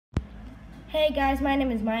Hey guys, my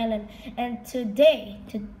name is Mylan, and today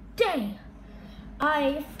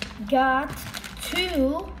I've got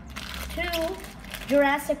two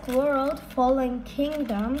Jurassic World Fallen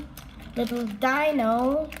Kingdom little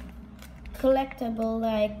dino collectible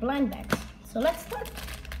like blind bags. So let's start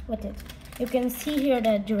with it. You can see here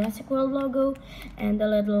the Jurassic World logo and the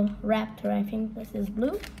little raptor, I think this is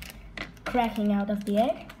blue, cracking out of the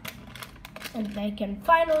egg. And I can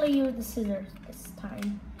finally use the scissors this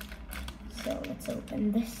time. So let's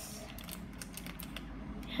open this.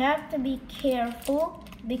 Have to be careful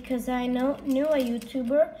because I knew a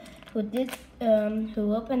YouTuber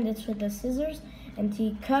who opened it with the scissors and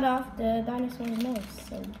he cut off the dinosaur's nose.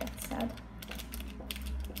 So that's sad.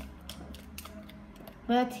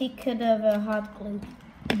 But he could have hot glued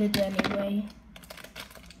it anyway.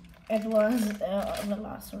 It was a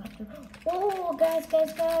velociraptor. Oh, guys!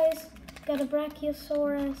 Got a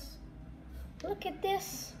Brachiosaurus. Look at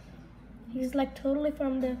this. He's like totally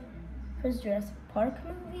from the first Jurassic Park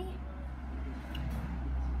movie.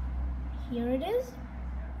 Here it is.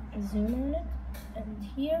 Zoom on it. And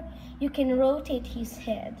here you can rotate his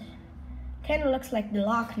head. Kind of looks like the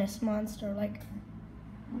Loch Ness Monster. Like,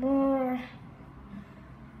 more.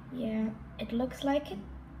 Yeah, it looks like it.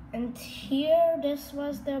 And here, this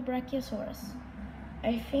was the Brachiosaurus.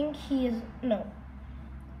 I think he is, no.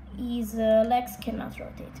 His legs cannot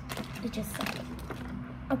rotate. It's just sad.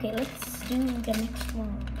 Okay, let's do the next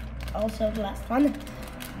one. Also the last one.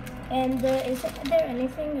 And is there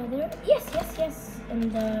anything other? Yes, in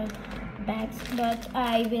the bags. But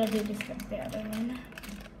I will do this with the other one.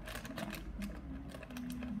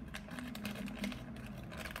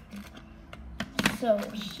 So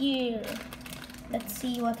here, let's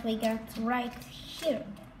see what we got right here.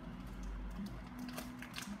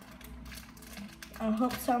 I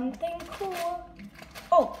hope something cool.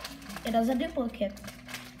 Oh, it has a duplicate.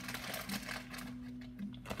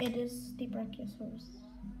 It is the Brachiosaurus.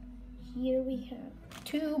 Here we have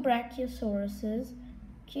two Brachiosauruses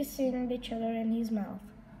kissing each other in his mouth.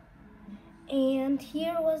 And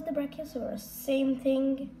here was the Brachiosaurus. Same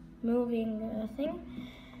thing, moving thing.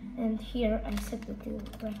 And here I set the two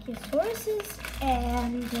Brachiosauruses.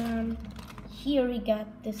 And here we got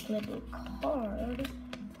this little card.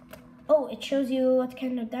 Oh, it shows you what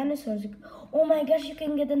kind of dinosaurs. Oh my gosh, you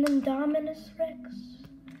can get an Indominus Rex.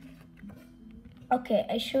 Okay,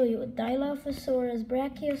 I show you Dilophosaurus,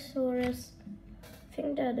 Brachiosaurus, I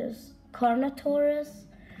think that is Carnotaurus,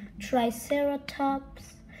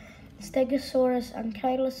 Triceratops, Stegosaurus,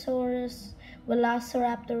 Ankylosaurus,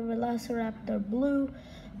 Velociraptor Blue,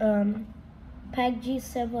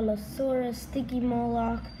 Pachycephalosaurus,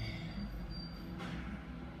 Stygimoloch,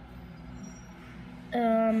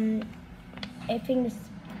 I think it's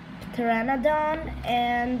Pteranodon,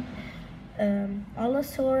 and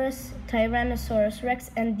Allosaurus, Tyrannosaurus Rex,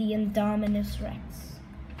 and the Indominus Rex.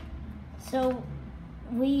 So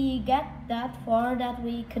we got that far that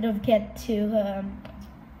we could have get to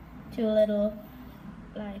little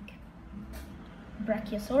like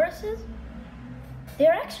Brachiosauruses.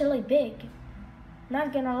 They're actually big,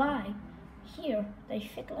 not gonna lie. Here they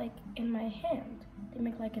fit like in my hand. They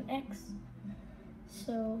make like an X.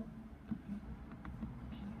 So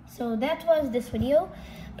that was this video.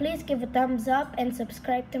 Please give a thumbs up and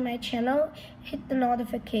subscribe to my channel. Hit the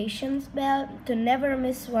notifications bell to never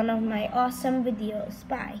miss one of my awesome videos.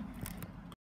 Bye.